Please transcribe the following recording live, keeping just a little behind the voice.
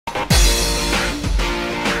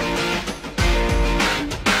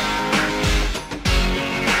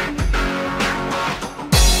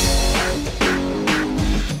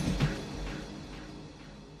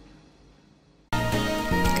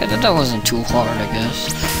that wasn't too hard, I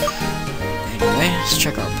guess. Anyway, let's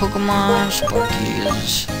check our Pokemon. Sparky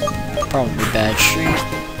is probably bad shape.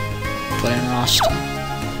 Put in Rasta.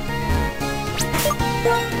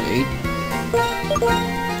 Wait.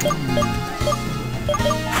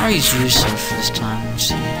 I'll use Yusuf this time. Let's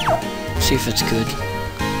see. See if it's good.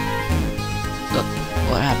 Look,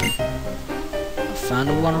 what happened? I found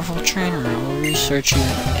a wonderful trainer. I will research you.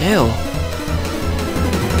 Ew.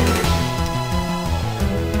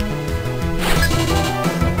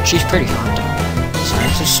 She's pretty hot though.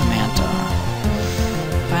 Scientist Samantha.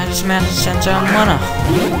 Scientist Samantha sends out Mana.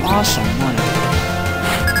 Awesome, Mana.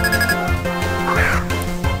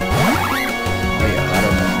 Oh yeah,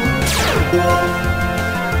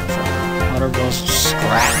 Water Ball's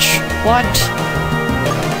Scratch. What?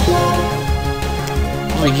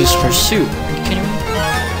 Only use Pursuit. Are you kidding me?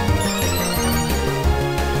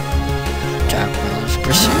 Jack Wells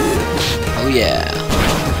Pursuit. Oh yeah.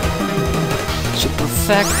 Super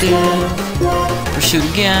effective. Pursuit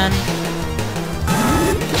again.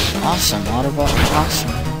 Awesome, Autobot,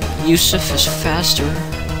 awesome. Yusuf is faster.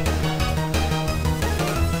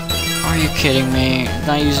 Are you kidding me?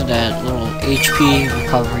 Not using that little HP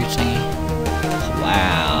recovery thingy.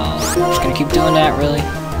 Wow. Just gonna keep doing that, really?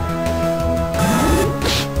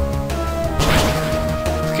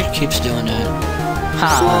 It keeps doing that.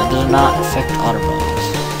 Ha! Does not affect Autobots.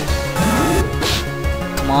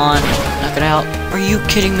 Come on. Knock it out. Are you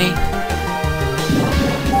kidding me?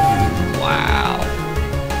 Wow.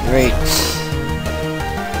 Great.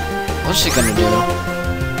 What's it gonna do?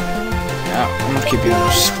 Yeah, I'm gonna keep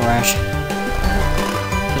using Scratch.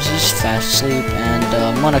 This is Fast Sleep,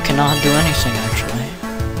 and Mana cannot do anything actually.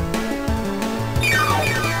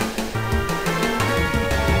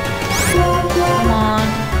 Come on,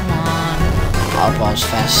 come on. Autobot's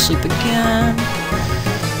Fast Sleep again.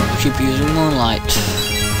 We'll keep using Moonlight.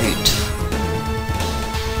 Great.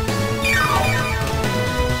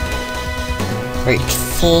 Great,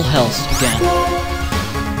 full health again.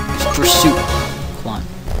 Pursuit. Come on.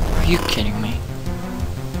 Are you kidding me?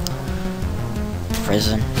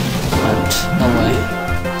 Prison. What? No way.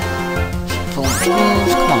 Pull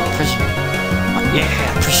moves. Come on, prison. Oh, yeah,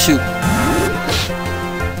 Pursuit.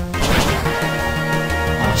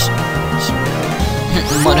 Awesome. Awesome.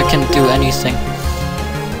 Mana can do anything.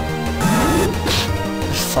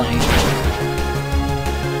 It's funny.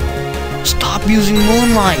 Stop using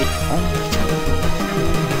Moonlight! Oh.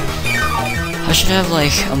 I should have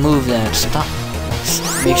like a move that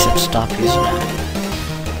makes it stop using that.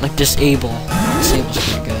 Like disable. Disable's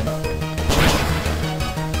pretty good.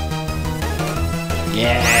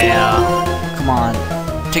 Yeah. Come on.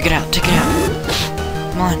 Take it out. Take it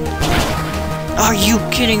out. Come on. Are you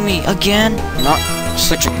kidding me again? Not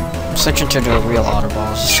switching to the real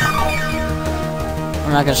Autoballs.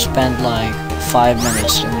 I'm not gonna spend like 5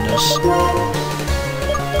 minutes doing this.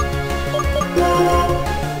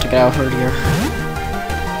 Take it out, Herdier.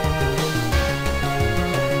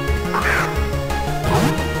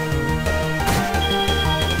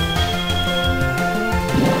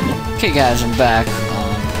 Okay guys, I'm back.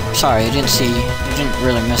 Sorry, I didn't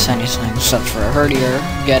really miss anything except for Herdier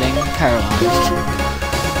getting paralyzed.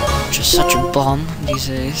 Which is such a bum these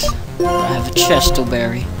days. I have a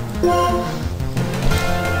Chestoberry.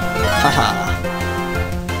 Haha.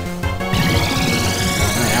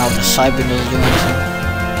 Now the Cybin doesn't do anything.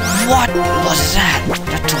 What was that?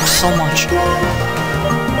 That took so much.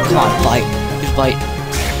 Come on, bite. Use bite.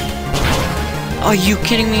 Are you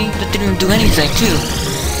kidding me? That didn't even do anything, too.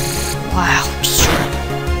 Wow.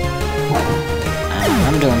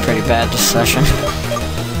 I'm doing pretty bad this session.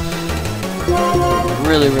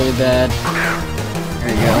 Really, really bad.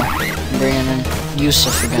 There you go. I'm bringing in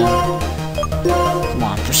Yusuf again. Come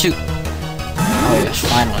on, Pursuit. Oh yes,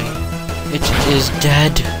 finally. It is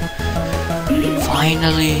dead.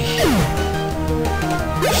 Finally.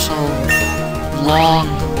 So long.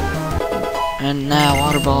 And now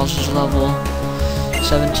Waterballs is level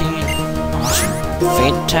 17. Awesome.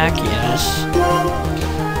 Fate attack, yes.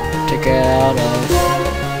 Take it out of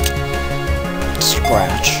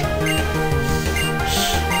Scratch.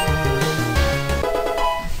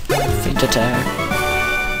 Fate attack.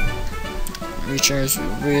 Recharge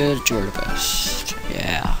real best.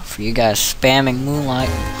 Yeah, for you guys spamming Moonlight.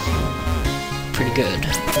 Pretty good.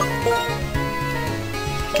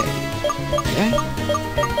 Okay.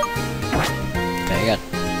 Okay, I got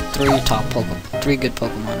 3 good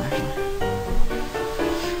Pokemon right here.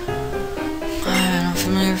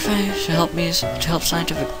 Familiar face to help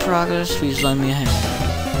scientific progress. Please lend me a hand.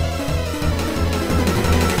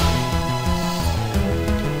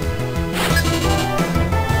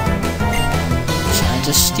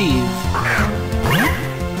 to Steve.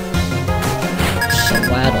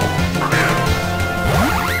 Swaddle.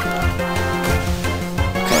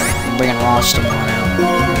 Okay, I'm bringing Rasta on out.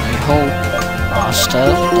 I hope Rasta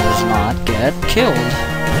does not get killed.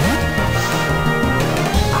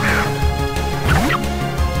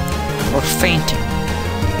 Or fainting.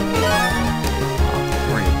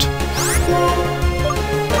 Great.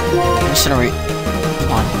 Incinerate.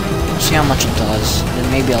 Come on. See how much it does.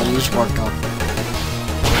 Then maybe I'll use workup.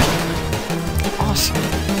 Awesome.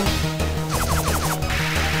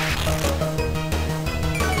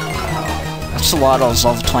 That's a lot of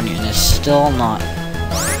level 20 and it's still not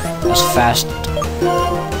as fast.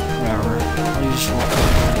 Whatever. I'll use workup.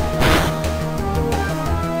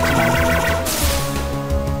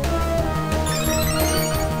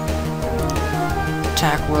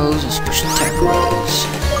 Attack Rose and Special Attack Rose.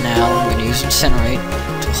 Now I'm going to use Incinerate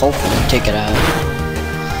to hopefully take it out.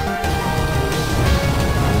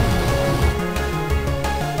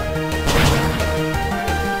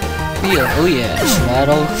 Yeah, oh yeah,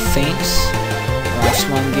 Swaddle faints.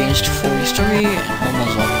 Rossmon gains to 43 and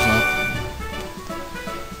almost levels up.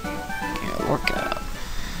 Can't work out.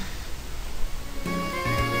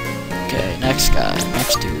 Okay, next guy,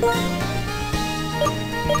 next dude.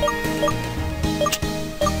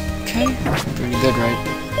 Okay, pretty good, right?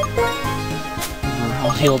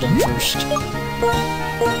 I'll heal them first.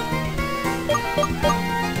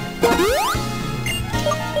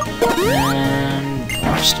 And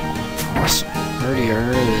awesome.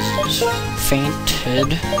 Earlier is fainted.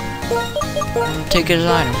 Take his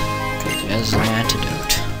item because he has an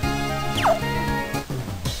antidote.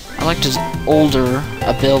 I liked his older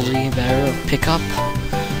ability better. Pick up.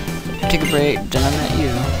 Take a break. Then I met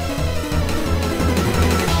you.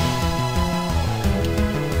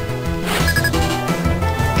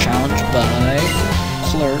 By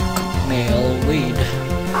Clerk Male Lead.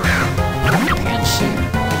 Can't see.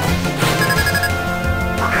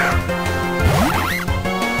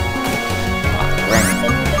 Right.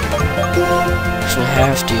 So I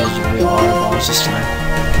have to use a real auto boss this time.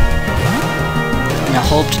 And I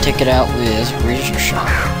hope to take it out with Razor Shot.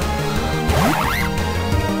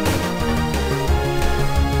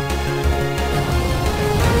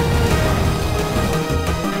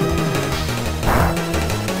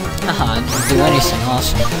 Haha, didn't do anything,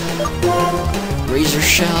 awesome. Razor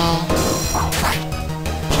Shell.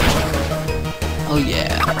 Oh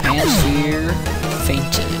yeah, Pansphere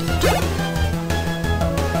fainted.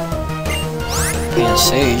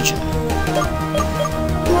 Pansage.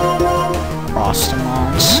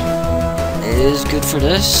 Rostamons is good for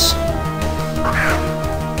this.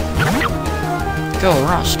 Go,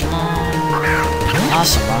 Rostamon.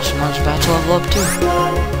 Awesome, Rostamon's about to level up too.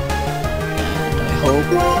 And I hope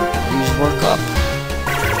use workup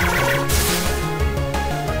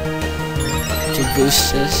to boost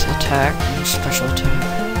this attack and special attack.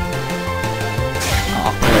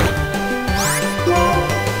 Oh, great.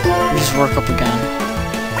 Use workup again.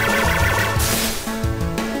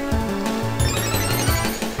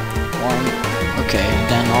 One. Okay,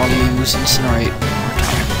 then I'll use Incinerate one more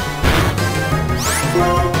time.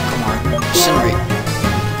 Come on, Incinerate.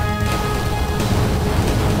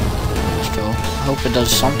 Let's go. I hope it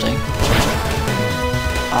does something.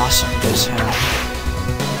 Awesome, does him.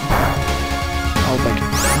 I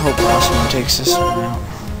hope Awesome takes this one out.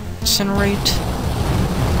 Incinerate.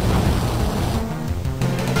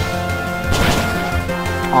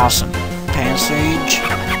 Awesome. Pansage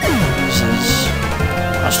uses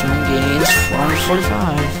Awesome gains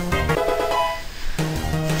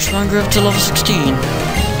 445. Stronger up to level 16.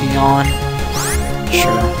 Yawn.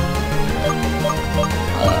 Sure.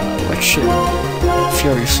 What should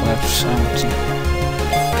Fury Slaps?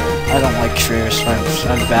 I don't like Fury Slaps. I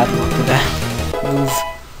have bad luck with that move.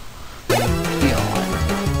 Beyond.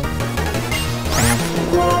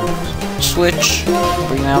 Switch.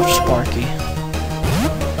 Bring out Sparky.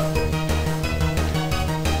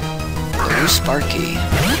 Go Sparky.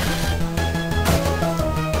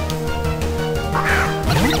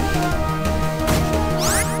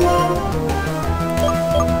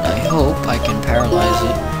 I hope I can paralyze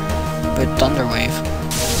it with Thunder Wave.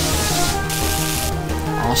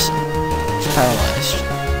 Awesome. It's paralyzed.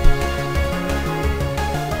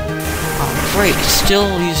 Oh, great. It's still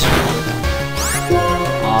using.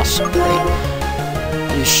 Awesome. Great.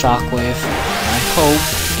 I'll use Shockwave. I hope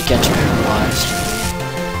it gets paralyzed.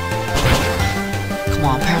 Come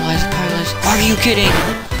on, paralyze it, paralyze it. Are you kidding?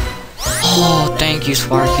 Oh, thank you,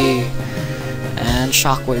 Sparky. And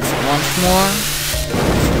Shockwave once more.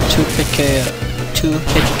 2-hit KO.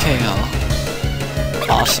 2-hit KO.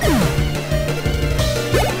 Awesome.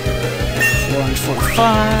 4 Challenge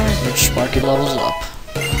 45, which Sparky levels up.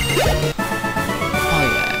 Oh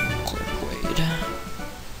yeah, clip Wade.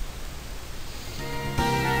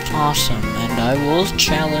 Awesome, and I will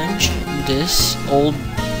challenge this old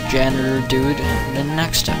janitor dude in the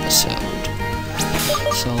next episode.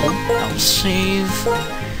 So, I will save.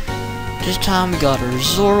 This time we got our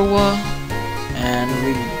Zorwa, and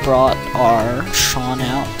we brought our Sean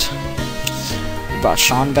out. We brought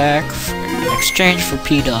Sean back in exchange for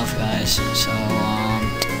P-Dove, guys. So,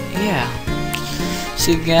 yeah.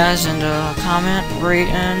 See you guys, and comment, rate,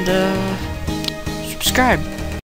 and subscribe.